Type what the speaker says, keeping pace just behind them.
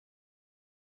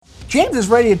James is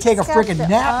ready to take a freaking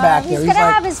nap back there. He's gonna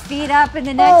have his feet up in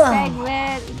the next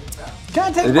segment. Can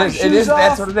I take my shoes off?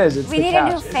 That's what it is. It's We need a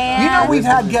new fan. You know we've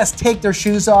had guests take their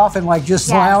shoes off and like just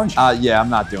lounge. Yeah, I'm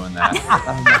not doing that.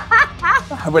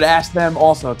 I would ask them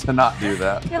also to not do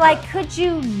that. You're like, could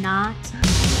you not?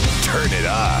 Turn it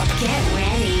up. Get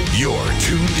ready. You're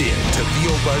tuned in to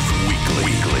VeoBuzz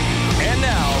Weekly. And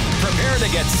now, prepare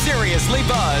to get seriously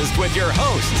buzzed with your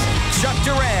hosts, Chuck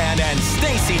Duran and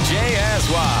Stacey J.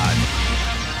 Aswan.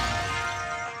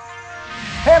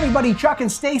 Hey everybody, Chuck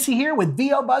and Stacey here with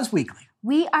VeoBuzz Weekly.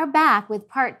 We are back with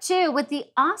part 2 with the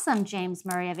awesome James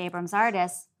Murray of Abrams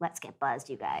Artists. Let's get buzzed,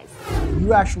 you guys.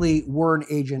 You actually were an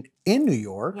agent in New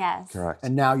York. Yes. Correct.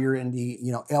 And now you're in the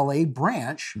LA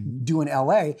branch doing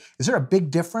LA. Is there a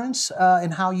big difference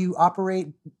in how you operate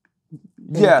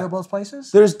in both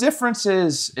places? There's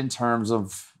differences in terms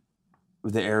of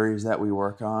the areas that we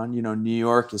work on. You know, New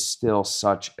York is still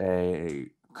such a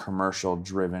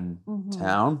commercial-driven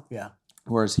town. Yeah.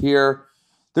 Whereas here,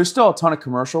 there's still a ton of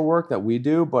commercial work that we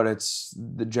do, but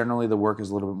generally the work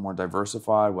is a little bit more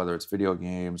diversified, whether it's video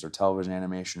games or television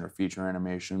animation or feature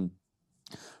animation.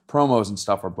 Promos and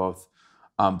stuff are both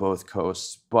on both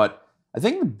coasts. But I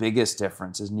think the biggest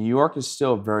difference is New York is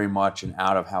still very much an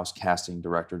out-of-house casting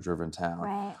director-driven town.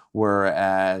 Right.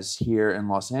 Whereas here in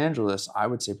Los Angeles, I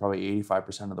would say probably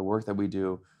 85% of the work that we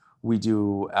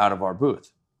do out of our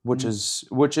booth, which is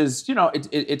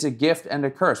it's a gift and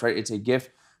a curse, right? It's a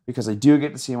gift because I do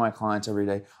get to see my clients every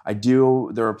day.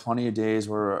 There are plenty of days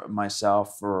where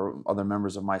myself or other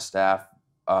members of my staff,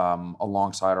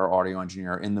 alongside our audio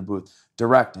engineer in the booth,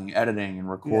 directing, editing, and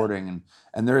recording,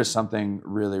 and there is something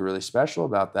really, really special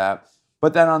about that.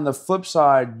 But then on the flip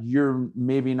side, you're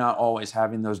maybe not always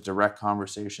having those direct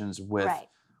conversations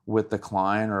with the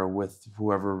client or with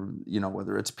whoever,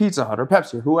 whether it's Pizza Hut or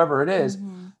Pepsi or whoever it is.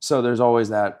 So there's always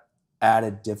that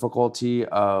added difficulty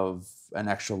of an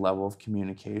extra level of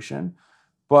communication.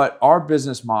 But our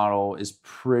business model is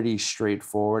pretty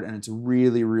straightforward and it's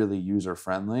really, really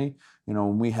user-friendly.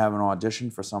 When we have an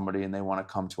audition for somebody and they want to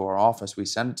come to our office, we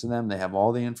send it to them. They have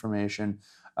all the information,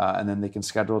 and then they can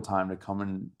schedule time to come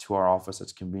into our office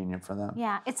that's convenient for them.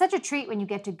 Yeah, it's such a treat when you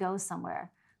get to go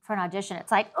somewhere for an audition. It's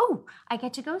like, oh, I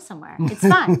get to go somewhere. It's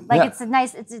fun. It's a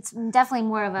nice. It's definitely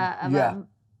more of an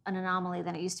anomaly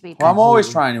than it used to be. Well, I'm always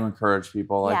trying to encourage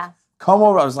people. Come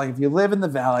over. I was like, if you live in the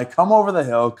Valley, come over the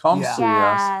hill. Come see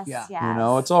us. Yes.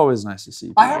 It's always nice to see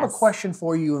people. I have a question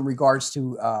for you in regards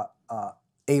to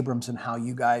Abrams and how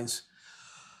you guys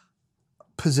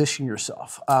position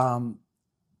yourself. The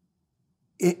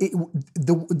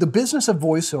business of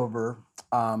voiceover,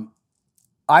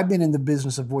 I've been in the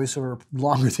business of voiceover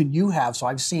longer than you have, so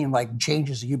I've seen like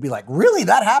changes that you'd be like, really,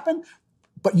 that happened?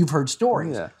 But you've heard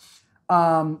stories. Yeah.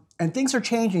 And things are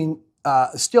changing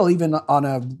still, even on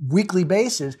a weekly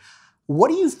basis. What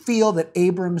do you feel that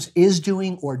Abrams is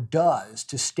doing or does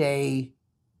to stay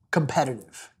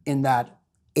competitive in that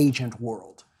agent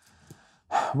world?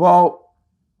 Well,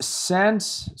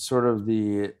 since sort of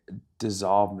the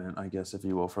dissolvement, I guess, if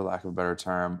you will, for lack of a better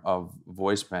term, of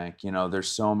VoiceBank, there's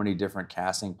so many different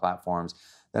casting platforms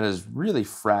that has really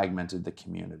fragmented the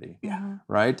community. Yeah.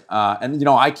 Right? And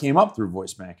I came up through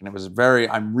VoiceBank, and it was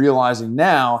I'm realizing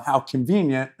now how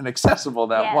convenient and accessible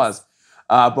that was.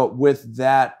 But with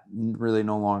that really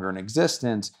no longer in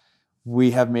existence,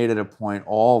 we have made it a point,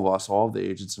 all of the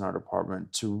agents in our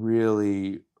department, to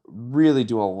really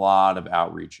do a lot of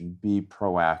outreach and be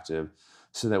proactive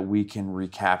so that we can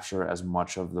recapture as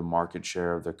much of the market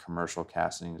share of the commercial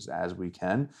castings as we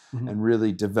can and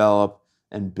really develop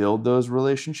and build those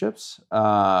relationships,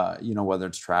 whether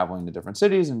it's traveling to different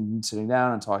cities and sitting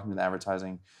down and talking to the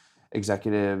advertising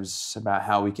executives about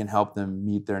how we can help them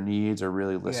meet their needs or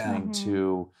really listening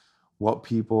to what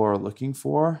people are looking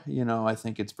for. I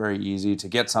think it's very easy to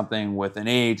get something with an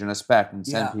age and a spec and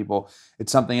send people.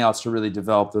 It's something else to really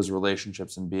develop those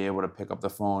relationships and be able to pick up the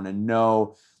phone and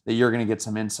know that you're going to get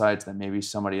some insights that maybe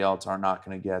somebody else are not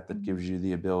going to get, that gives you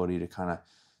the ability to kind of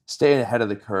stay ahead of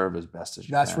the curve as best as you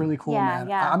can. That's really cool, man.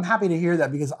 Yeah. I'm happy to hear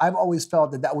that because I've always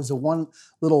felt that was the one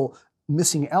little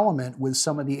missing element with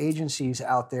some of the agencies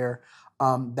out there,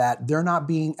 that they're not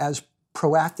being as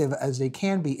proactive as they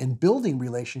can be in building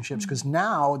relationships, because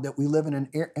now that we live in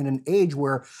an age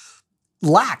where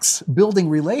lacks building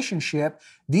relationship,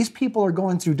 these people are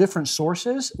going through different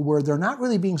sources where they're not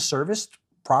really being serviced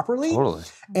properly. Totally.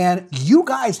 And you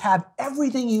guys have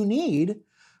everything you need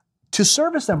to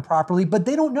service them properly, but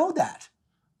they don't know that.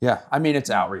 Yeah, I mean, it's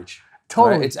outreach.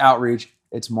 Totally. Right? It's outreach,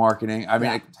 it's marketing. I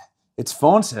mean, It's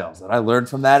phone sales that I learned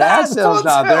from that ad the sales phone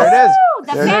job. sales. There it is. Woo!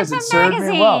 The There it is. Phantom It served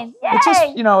me well. Magazine. It's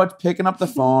just, Yay! it's picking up the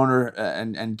phone or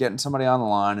and getting somebody on the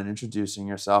line and introducing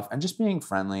yourself and just being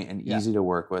friendly and easy to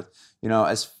work with.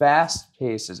 As fast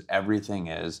paced as everything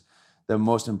is, the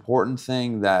most important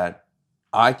thing that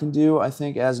I can do, I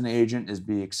think, as an agent is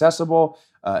be accessible,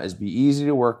 is be easy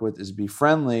to work with, is be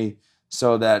friendly,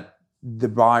 so that the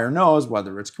buyer knows,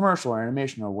 whether it's commercial or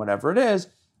animation or whatever it is,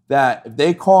 that if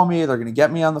they call me, they're going to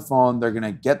get me on the phone, they're going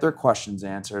to get their questions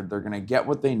answered, they're going to get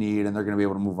what they need, and they're going to be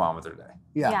able to move on with their day.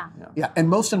 Yeah. And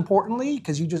most importantly,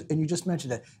 because you just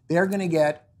mentioned it, they're going to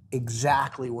get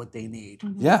exactly what they need.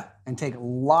 Yeah. And take a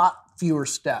lot fewer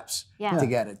steps to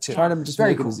get it too. Try to just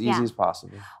make it as easy as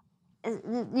possible.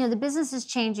 The business is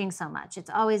changing so much. It's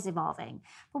always evolving.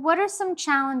 But what are some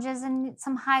challenges and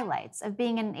some highlights of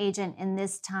being an agent in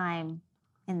this time,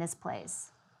 in this place?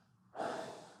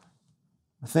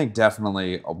 I think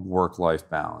definitely a work-life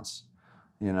balance.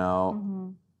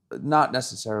 Not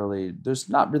necessarily, there's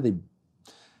not really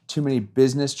too many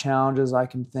business challenges I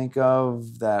can think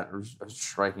of that are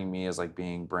striking me as like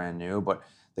being brand new, but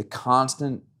the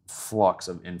constant flux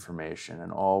of information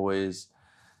and always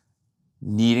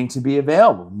needing to be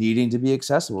available, needing to be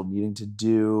accessible, needing to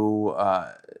do,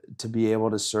 to be able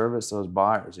to service those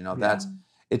buyers.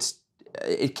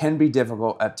 It can be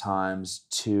difficult at times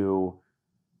to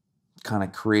kind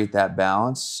of create that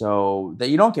balance so that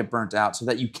you don't get burnt out, so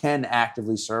that you can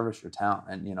actively service your talent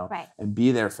and, and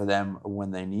be there for them when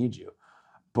they need you.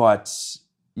 But,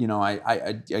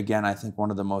 I think one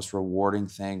of the most rewarding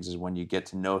things is when you get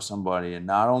to know somebody and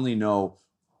not only know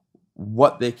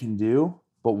what they can do,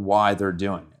 but why they're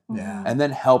doing it. Yeah. And then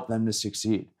help them to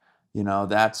succeed.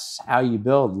 That's how you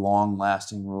build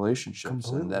long-lasting relationships.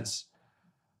 Completely. And that's,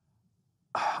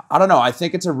 I don't know, I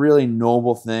think it's a really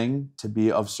noble thing to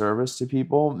be of service to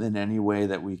people in any way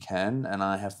that we can. And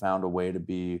I have found a way to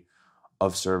be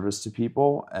of service to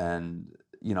people. And,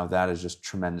 that is just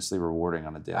tremendously rewarding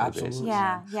on a daily basis.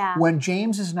 Yeah. When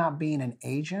James is not being an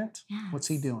agent, what's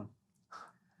he doing?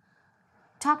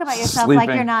 Talk about yourself Sleeping.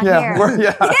 like you're not Yeah, here. When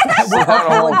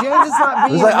James is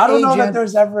not being I don't an know that agent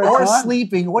there's ever a or time.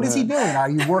 sleeping, what is he doing? Are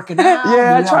you working out?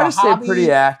 Yeah, I Do you try have to a stay hobby?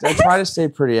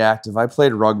 pretty active. I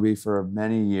played rugby for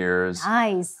many years.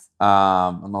 Nice.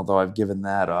 And although I've given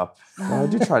that up, I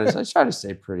try to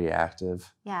stay pretty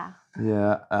active. Yeah.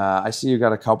 Yeah. I see you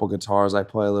got a couple guitars. I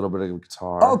play a little bit of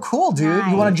guitar. Oh, cool, dude.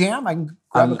 You want to jam? I can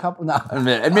grab a couple. No.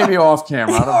 And maybe off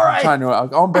camera.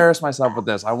 I'll embarrass myself with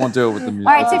this. I won't do it with the music.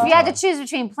 All right, so if you had to choose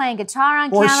between playing guitar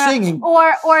on Or camera singing.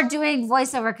 or doing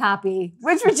voiceover copy,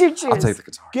 which would you choose? I'll take the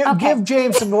guitar. Give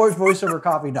James some voiceover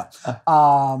coffee. No.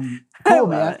 Cool,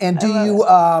 man. And do you,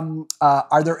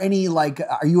 are there any,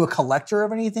 are you a collector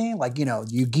of anything?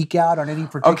 You geek out on any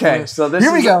particular? Okay, so this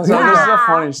is a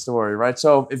funny story, right?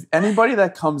 So if anybody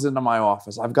that comes into my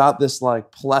office, I've got this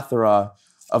plethora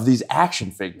of these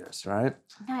action figures, right?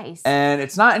 Nice. And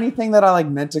it's not anything that I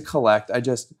meant to collect.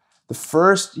 The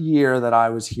first year that I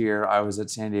was here, I was at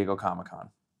San Diego Comic-Con.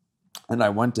 And I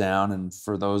went down, and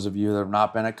for those of you that have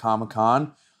not been at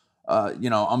Comic-Con,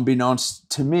 unbeknownst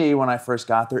to me when I first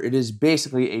got there, it is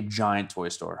basically a giant toy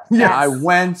store. Yes. And I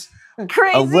went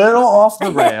Crazy. a little off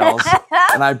the rails,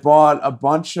 and I bought a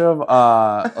bunch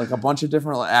of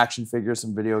different action figures,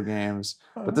 some video games.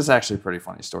 But this is actually a pretty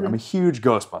funny story. I'm a huge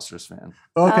Ghostbusters fan.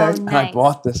 Okay. Oh, And I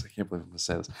bought this. I can't believe I'm going to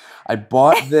say this. I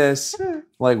bought this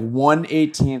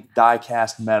 1/18th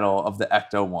die-cast metal of the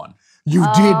Ecto-1. You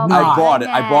did not. I bought it.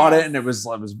 goodness. I bought it, and it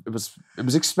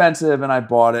was expensive, and I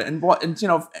bought it. And if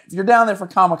you're down there for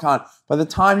Comic-Con, by the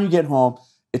time you get home,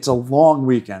 it's a long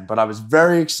weekend. But I was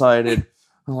very excited.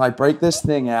 I break this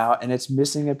thing out, and it's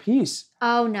missing a piece.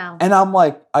 Oh no. And I'm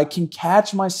I can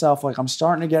catch myself, I'm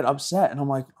starting to get upset, and I'm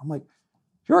like,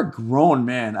 you're a grown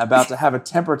man about to have a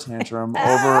temper tantrum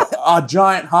over a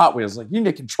giant Hot Wheels. You need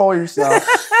to control yourself.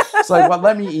 It's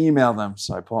let me email them.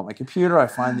 So I pull up my computer, I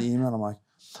find the email, and I'm like,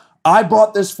 I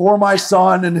bought this for my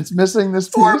son, and it's missing this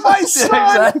piece. For my son!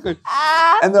 Exactly.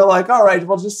 And they're like, all right,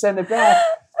 well, just send it back.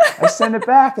 I send it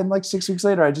back, and 6 weeks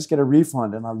later, I just get a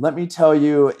refund. And let me tell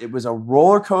you, it was a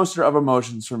roller coaster of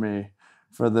emotions for me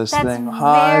for this thing.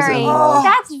 Highs and lows.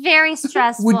 That's very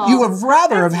stressful. Would you have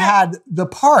rather have had the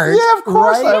part? Yeah, of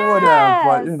course right? I would have.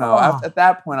 But, Oh. at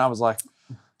that point, I was like,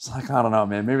 I don't know,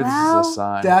 man. Maybe this is a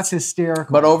sign. That's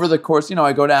hysterical. But over the course,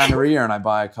 I go down every year and I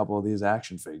buy a couple of these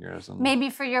action figures. And,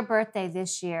 Maybe for your birthday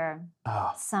this year,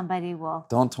 oh, somebody will.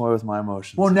 don't toy with my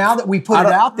emotions. Well, now that we put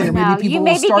it out there, No, maybe you people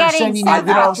may will be start getting sending some-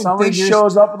 you action somebody figures.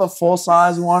 shows up with a full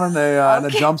size one and a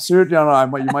jumpsuit.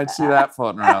 You might see that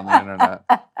floating around the internet.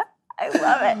 I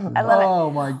love it. I love it. Oh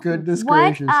my goodness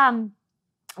What gracious!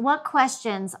 What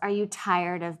questions are you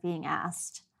tired of being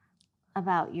asked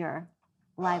about your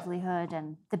livelihood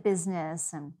and the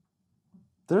business? And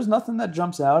there's nothing that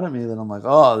jumps out at me that I'm like,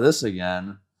 oh, this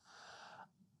again.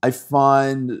 I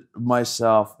find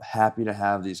myself happy to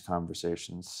have these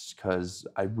conversations because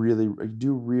I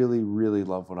do really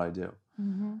love what I do.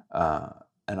 mm-hmm.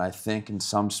 And I think in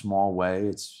some small way,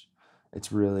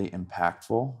 it's really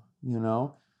impactful, you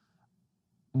know?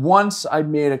 Once I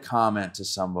made a comment to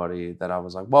somebody that I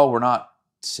was like, well, we're not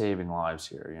saving lives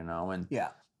here, you know?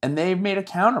 And they made a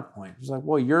counterpoint. It was like,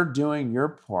 well, you're doing your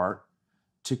part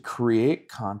to create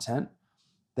content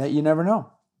that you never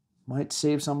know might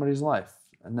save somebody's life.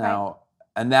 And now, Right.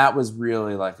 and that was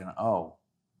really like it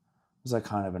was like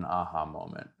kind of an aha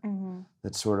moment Mm-hmm.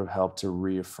 that sort of helped to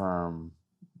reaffirm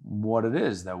what it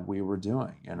is that we were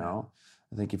doing, you know?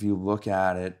 I think if you look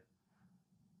at it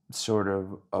sort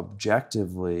of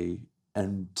objectively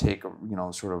and take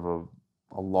sort of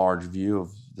a large view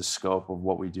of the scope of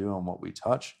what we do and what we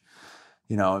touch,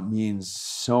 you know, it means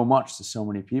so much to so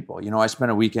many people. You know, I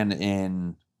spent a weekend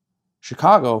in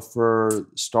Chicago for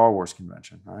Star Wars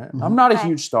convention, right? Mm-hmm. I'm not a Okay.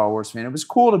 huge Star Wars fan. It was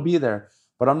cool to be there,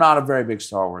 but I'm not a very big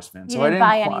Star Wars fan. You didn't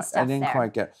buy any stuff I didn't there.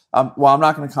 quite get, well, I'm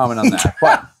not going to comment on that,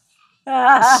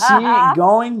 but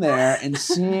going there and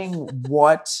seeing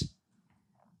what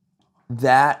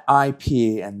that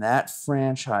IP and that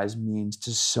franchise means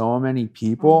to so many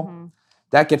people, Mhm.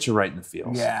 that gets you right in the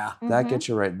feels. Yeah, That Mhm. gets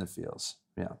you right in the feels.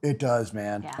 Yeah. it does,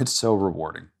 man. Yeah. It's so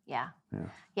rewarding. Yeah. Yeah.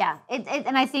 Yeah.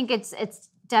 And I think it's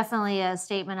definitely a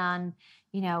statement on,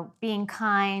 you know, being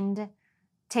kind,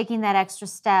 taking that extra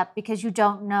step because you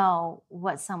don't know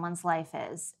what someone's life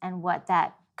is and what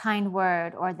that kind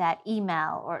word or that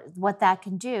email or what that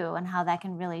can do and how that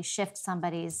can really shift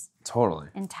somebody's Totally.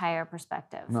 entire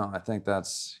perspective. No, I think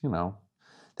that's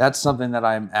something that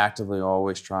I'm actively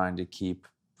always trying to keep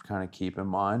in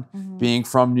mind. Mhm. Being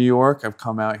from New York, I've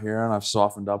come out here and I've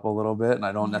softened up a little bit, and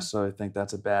I don't Mhm. necessarily think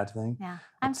that's a bad thing. Yeah.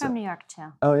 I'm It's from New York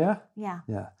too. Oh yeah, Yeah.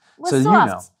 yeah. We're So you soft.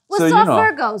 know. We're So you soft know.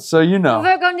 Virgos. So you know,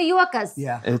 Virgo New Yorkers.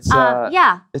 Yeah. it's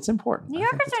Yeah. it's important. New I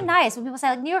think Yorkers it's are nice. When people say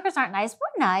like New Yorkers aren't nice,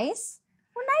 we're nice.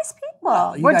 We're nice people.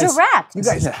 Well, you we're guys- direct. You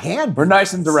guys can. We're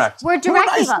nice and direct. We're direct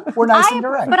nice- people. we're nice and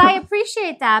direct. But I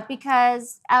appreciate that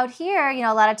because out here, you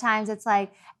know, a lot of times it's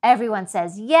like everyone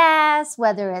says yes,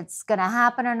 whether it's going to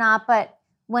happen or not. But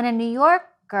when a New Yorker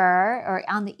or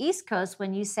on the East Coast,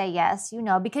 when you say yes, you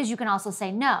know, because you can also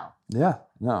say no. Yeah.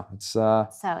 No, it's So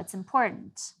it's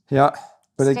important. yeah.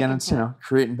 But again, Sticking it's to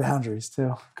creating boundaries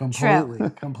too. Completely.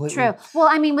 Completely. True. Well,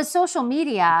 I mean, with social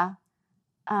media,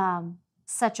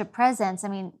 such a presence, I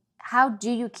mean, how do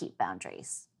you keep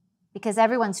boundaries? Because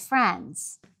everyone's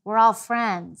friends. We're all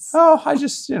friends. Oh, I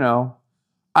just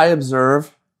I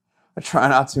observe. I try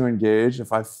not to engage.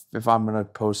 If I'm gonna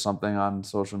post something on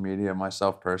social media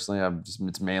myself personally,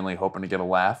 it's mainly hoping to get a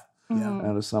laugh Mhm.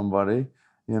 out of somebody.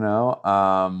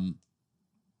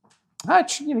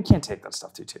 You can't take that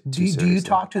stuff too Do you seriously.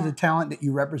 talk to the talent that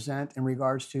you represent in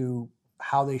regards to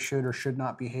how they should or should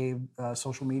not behave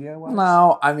social media wise?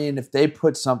 No, I mean, if they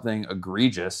put something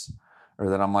egregious, or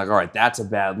that I'm like, all right, that's a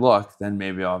bad look, then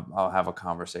maybe I'll have a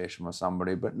conversation with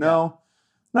somebody. But no,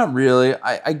 not really.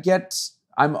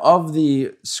 I'm of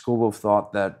the school of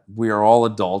thought that we are all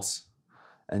adults,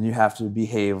 and you have to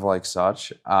behave like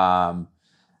such.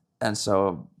 And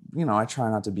so, I try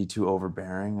not to be too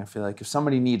overbearing. I feel like if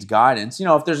somebody needs guidance,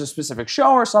 if there's a specific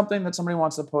show or something that somebody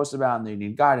wants to post about and they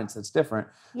need guidance, that's different.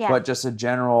 Yeah. But just a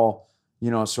general,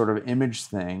 sort of image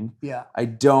thing, Yeah.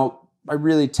 I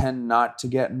really tend not to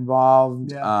get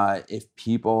involved. Yeah. If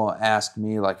people ask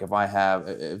me, like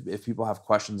if people have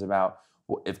questions about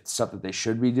if stuff that they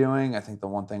should be doing, I think the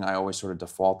one thing I always sort of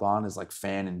default on is like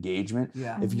fan engagement.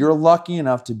 Yeah. If you're lucky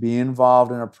enough to be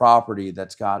involved in a property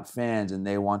that's got fans and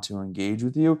they want to engage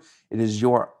with you, it is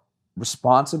your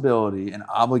responsibility and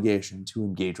obligation to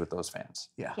engage with those fans.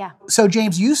 Yeah. Yeah. So,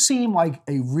 James, you seem like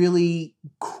a really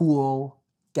cool,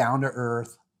 down to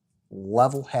earth,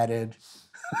 level headed,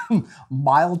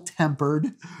 mild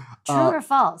tempered True or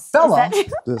false? Is fella. that-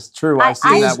 That's true. I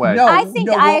see it that way. no, I think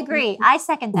no, I well, agree. I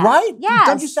second that. Right? Yes.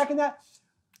 Don't you second that?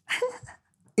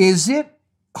 Is it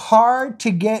hard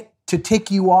to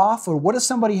tick you off, or what does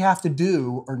somebody have to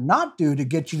do or not do to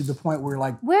get you to the point where you're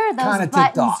like Where are kind those of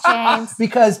ticked buttons, off? James?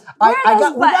 Because Where are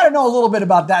those we got to know a little bit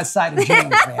about that side of James,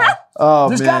 man. Oh,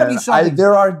 There's man. gotta be something-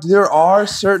 there are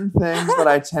certain things that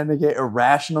I tend to get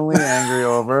irrationally angry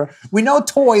over. We know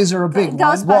toys are a big one.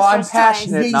 Ghostbusters Well, I'm toys.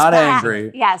 passionate, He's not passionate.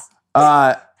 angry. Yes.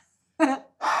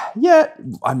 Yeah,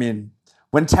 I mean,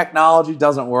 when technology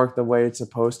doesn't work the way it's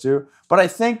supposed to. But I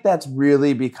think that's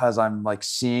really because I'm like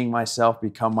seeing myself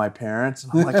become my parents.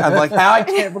 And I'm like, how I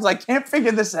can't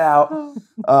figure this out.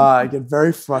 I get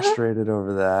very frustrated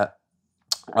over that.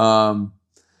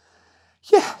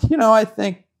 Yeah, I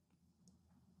think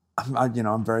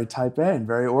I'm very type A and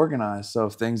very organized. So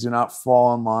if things do not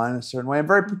fall in line a certain way, I'm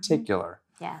very particular.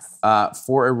 Yes.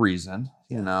 For a reason,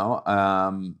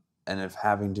 and if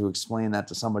having to explain that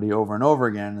to somebody over and over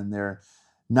again and they're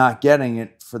not getting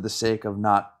it for the sake of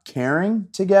not caring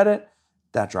to get it,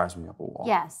 that drives me up a wall.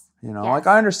 Yes. Like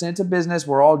I understand it's a business.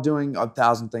 We're all doing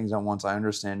 1,000 things at once. I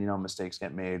understand, mistakes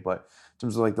get made. But in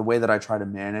terms of like the way that I try to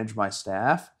manage my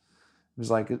staff, it was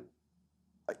like,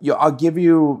 I'll give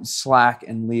you slack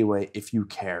and leeway if you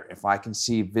care. If I can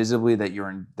see visibly that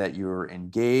you're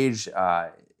engaged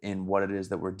in what it is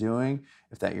that we're doing,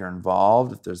 if that you're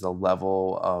involved, if there's a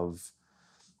level of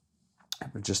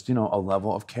just, a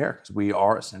level of care, because we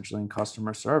are essentially in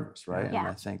customer service, right? Yeah. And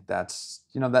I think that's,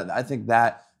 I think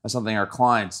that is something our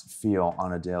clients feel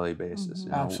on a daily basis.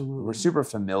 Mm-hmm. Absolutely. We're super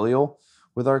familial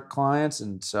with our clients.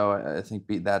 And so I think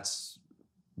that's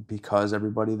because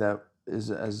everybody that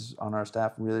is on our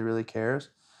staff really, really cares.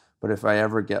 But if I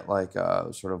ever get like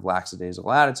a sort of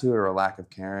lackadaisical attitude or a lack of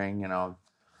caring,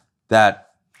 that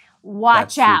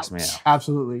Watch freaks out. me out.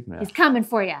 Absolutely. Yeah. He's coming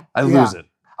for you. I lose it.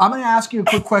 I'm going to ask you a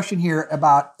quick question here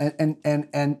about,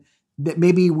 and that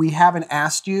maybe we haven't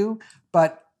asked you,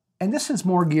 and this is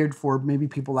more geared for maybe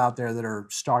people out there that are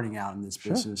starting out in this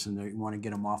business and they want to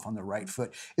get them off on the right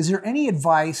foot. Is there any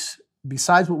advice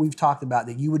besides what we've talked about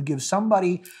that you would give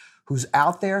somebody who's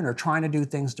out there and they're trying to do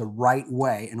things the right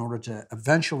way in order to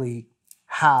eventually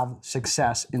have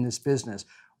success in this business?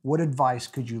 What advice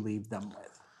could you leave them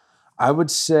with? I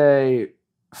would say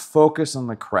focus on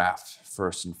the craft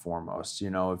first and foremost.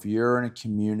 If you're in a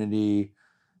community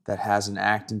that has an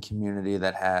acting community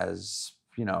that has,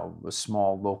 a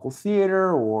small local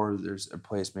theater, or there's a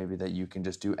place maybe that you can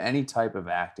just do any type of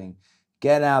acting,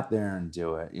 get out there and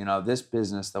do it. This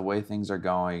business, the way things are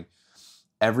going,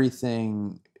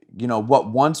 everything,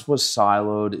 what once was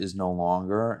siloed is no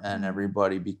longer. And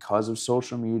everybody, because of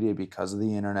social media, because of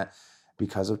the internet,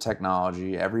 because of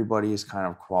technology, everybody is kind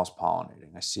of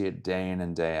cross-pollinating. I see it day in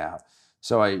and day out.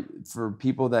 So for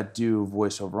people that do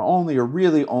voiceover only or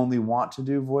really only want to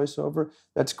do voiceover,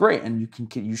 that's great. And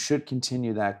you should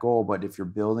continue that goal. But if you're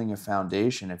building a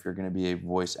foundation, if you're going to be a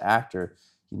voice actor,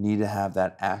 you need to have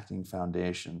that acting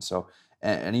foundation. So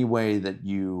any way that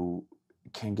you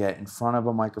can get in front of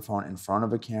a microphone, in front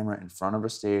of a camera, in front of a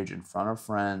stage, in front of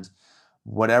friends,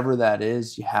 whatever that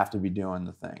is, you have to be doing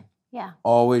the thing. Yeah.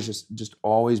 Always just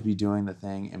always be doing the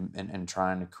thing and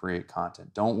trying to create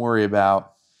content. Don't worry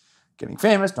about getting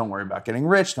famous. Don't worry about getting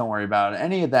rich. Don't worry about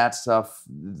any of that stuff,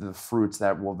 the fruits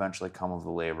that will eventually come of the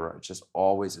labor. It's just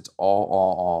always, it's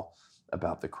all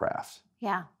about the craft.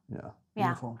 Yeah. Yeah.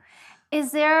 Beautiful.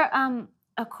 Is there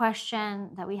a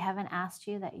question that we haven't asked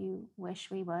you that you wish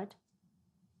we would?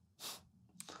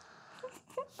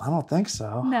 I don't think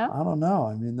so. No? I don't know.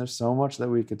 I mean, there's so much that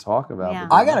we could talk about. Yeah.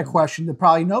 I got a question that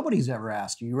probably nobody's ever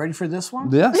asked you. You ready for this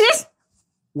one? Yes.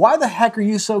 Why the heck are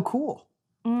you so cool?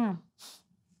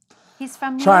 He's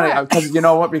from New York. Because you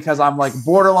know what? Because I'm like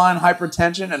borderline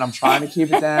hypertension and I'm trying to keep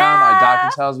it down. My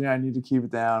doctor tells me I need to keep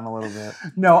it down a little bit.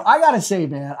 No, I got to say,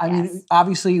 man, I mean, Yes.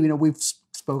 obviously, we've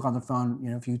spoke on the phone,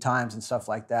 a few times and stuff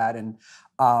like that. And,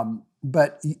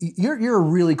 but you're a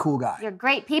really cool guy. You're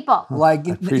great people. Like,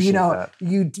 I appreciate that.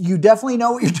 you definitely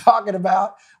know what you're talking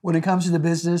about when it comes to the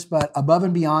business, but above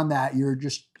and beyond that, you're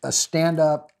just a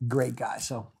stand-up great guy.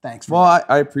 So thanks. For that. Well,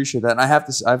 I appreciate that. And I have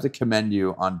to commend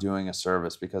you on doing a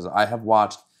service because I have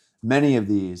watched many of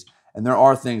these and there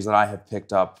are things that I have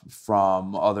picked up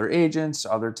from other agents,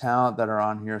 other talent that are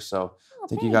on here. So I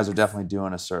think you guys are definitely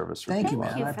doing a service. For Thank you, people.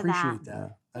 man. you I for appreciate that.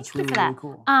 that. That's Thank you really, for really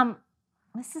that. cool.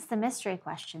 This is the mystery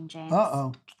question, James.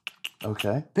 Uh-oh.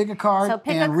 Okay. Pick a card So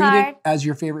pick a and read card. it as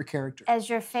your favorite character. As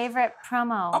your favorite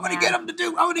promo. I'm going to man. get him to do.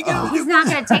 I'm going to get him to He's do. not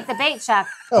going to take the bait, Chuck.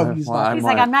 Oh, he's Well, not. He's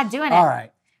like, I'm not doing it. All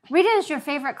right. Read it as your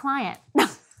favorite client.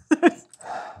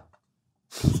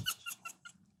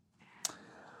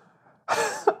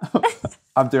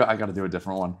 I got to do a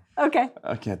different one. Okay.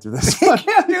 I can't do this one.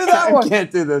 Can't do that one. I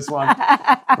can't do this one.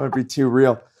 It would be too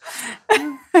real.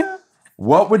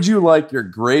 What would you like your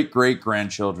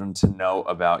great-great-grandchildren to know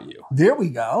about you? There we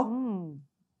go. Mm.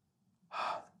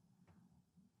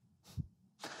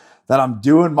 That I'm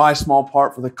doing my small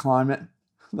part for the climate.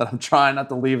 That I'm trying not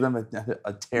to leave them a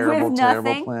terrible, With terrible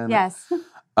nothing. planet. Yes.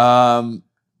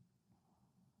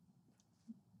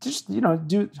 Just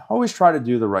always try to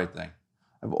do the right thing.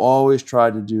 I've always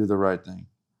tried to do the right thing.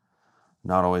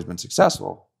 Not always been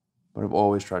successful, but I've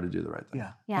always tried to do the right thing.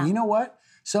 Yeah. Yeah. And you know what?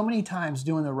 So many times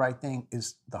doing the right thing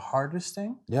is the hardest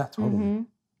thing, Yeah, totally. Mhm.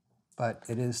 but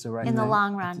it is the right In thing. the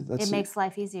long run, that's it it. makes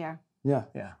life easier. Yeah,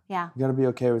 Yeah. Yeah. you got to be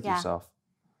okay with Yeah. yourself.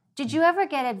 Did you ever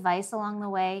get advice along the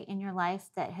way in your life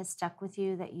that has stuck with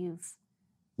you that you've?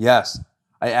 Yes,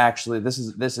 I actually. This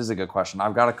is a good question.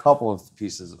 I've got a couple of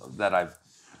pieces that I've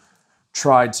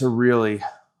tried to really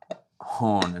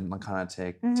hone and kind of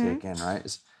take in.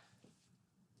 Right,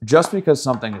 just because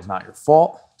something is not your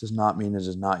fault does not mean it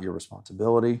is not your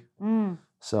responsibility.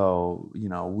 So,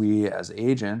 we as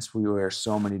agents, we wear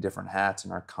so many different hats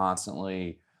and are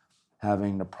constantly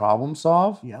having to problem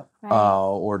solve Yep. Right.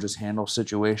 or just handle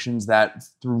situations that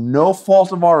through no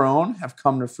fault of our own have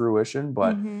come to fruition,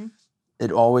 but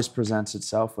it always presents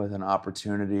itself with an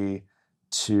opportunity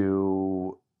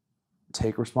to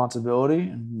take responsibility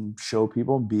and show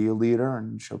people, be a leader,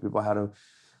 and show people how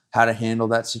to handle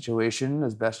that situation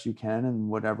as best you can in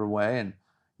whatever way. And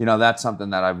that's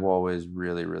something that I've always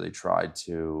really, really tried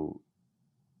to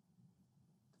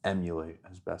emulate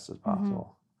as best as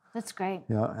possible. That's great.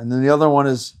 Yeah. And then the other one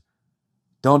is,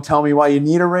 don't tell me why you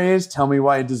need a raise, tell me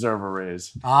why you deserve a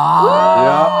raise.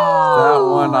 Ah. That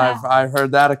one, I've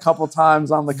heard that a couple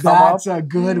times on the come up. That's a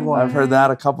good one. I've heard that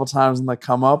a couple times on the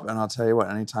come up, and I'll tell you what,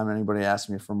 anytime anybody asks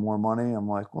me for more money, I'm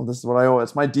like, well, this is what I owe.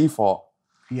 It's my default.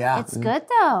 Yeah. It's good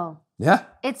though. Yeah.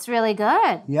 It's really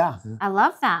good. Yeah. I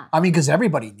love that. I mean, because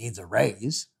everybody needs a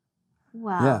raise.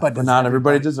 Wow. Yeah. But But does not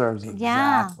everybody everybody- deserves it.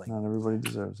 Yeah. Exactly. Not everybody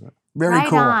deserves it. Very right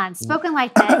cool. on. Spoken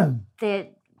like the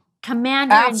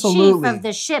commander-in-chief Absolutely. of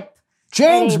the ship.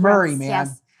 James Abrams, Murray, man.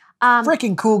 Yes.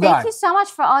 Freaking cool guy. Thank you so much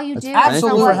for all you That's do. Thank you for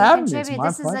for what you having me. It's contribute. my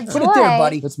This is a pleasure. joy. Put it there,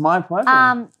 buddy. It's my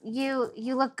pleasure.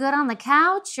 You look good on the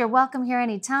couch. You're welcome here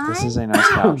anytime. This is a nice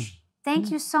couch.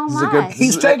 Thank you so This is a much. good-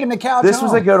 He's taking the couch This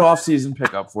was home. a good off-season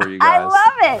pickup for you I guys.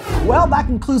 love it. Well, that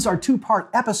concludes our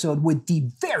two-part episode with the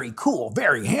very cool,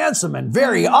 very handsome, and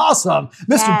very awesome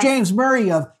Mr. Yes. James Murray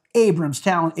of Abrams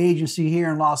Talent Agency here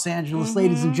in Los Angeles.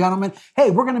 Ladies and gentlemen, hey,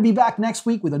 we're going to be back next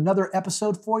week with another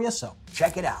episode for you, so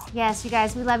check it out. Yes, you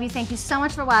guys, we love you. Thank you so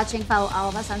much for watching. Follow all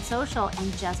of us on social.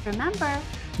 And just remember,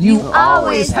 You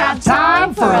always have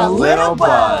time for a little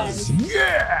buzz.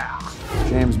 Yeah!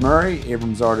 James Murray,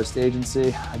 Abrams Artist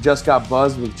Agency. I just got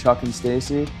buzzed with Chuck and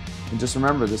Stacy. And just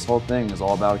remember, this whole thing is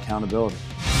all about accountability.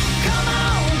 Come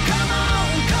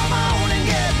on and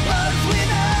get buzzed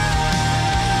with us.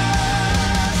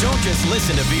 Don't just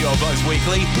listen to VO Buzz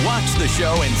Weekly. Watch the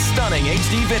show in stunning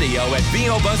HD video at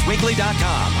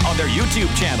VOBuzzWeekly.com, on their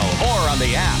YouTube channel, or on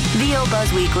the app. VO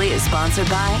Buzz Weekly is sponsored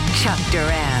by Chuck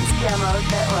Duran's Demos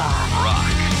That Rock.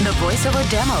 The voiceover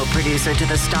demo producer to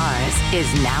the stars is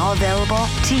now available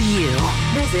to you.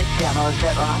 Visit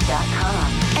demosthatrock.com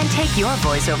and take your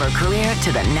voiceover career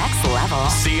to the next level.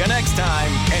 See you next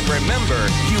time. And remember,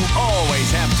 you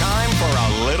always have time for a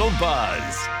little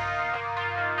buzz.